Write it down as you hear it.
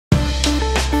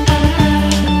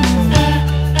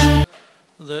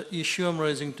The issue I'm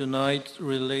raising tonight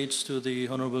relates to the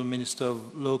Honourable Minister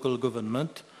of Local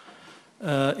Government.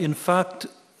 In fact,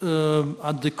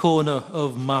 at the corner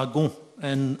of Margon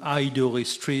and Aidore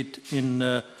Street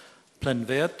in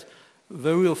Plainvert,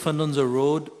 very often on the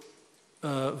road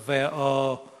there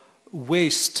are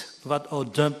waste that are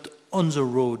dumped on the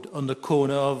road on the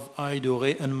corner of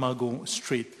Aidore and Margon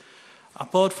Street.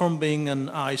 Apart from being an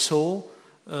eyesore,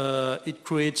 it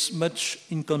creates much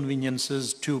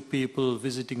inconveniences to people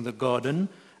visiting the garden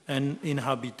and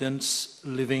inhabitants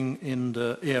living in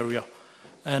the area.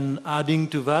 And adding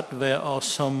to that, there are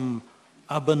some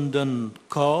abandoned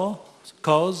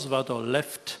cars that are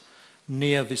left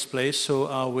near this place, so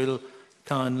I will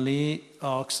kindly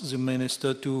ask the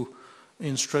Minister to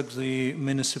instruct the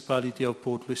municipality of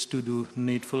Port Louis to do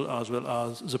needful as well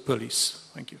as the police.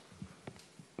 Thank you.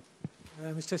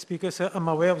 Mr. Speaker, sir, I'm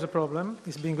aware of the problem.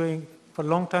 It's been going for a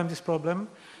long time, this problem.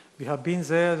 We have been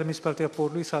there, the municipality of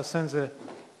Port Louis has sent the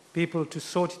people to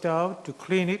sort it out, to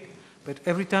clean it, but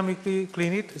every time we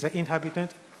clean it, the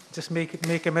inhabitant just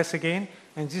make a mess again,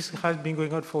 and this has been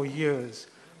going on for years.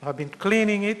 We have been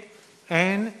cleaning it,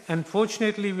 and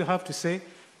unfortunately, we have to say,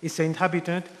 it's the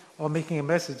inhabitant or making a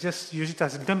mess, just use it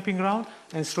as a dumping ground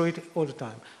and throw it all the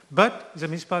time. But the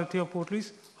municipality of Port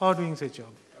Louis are doing their job.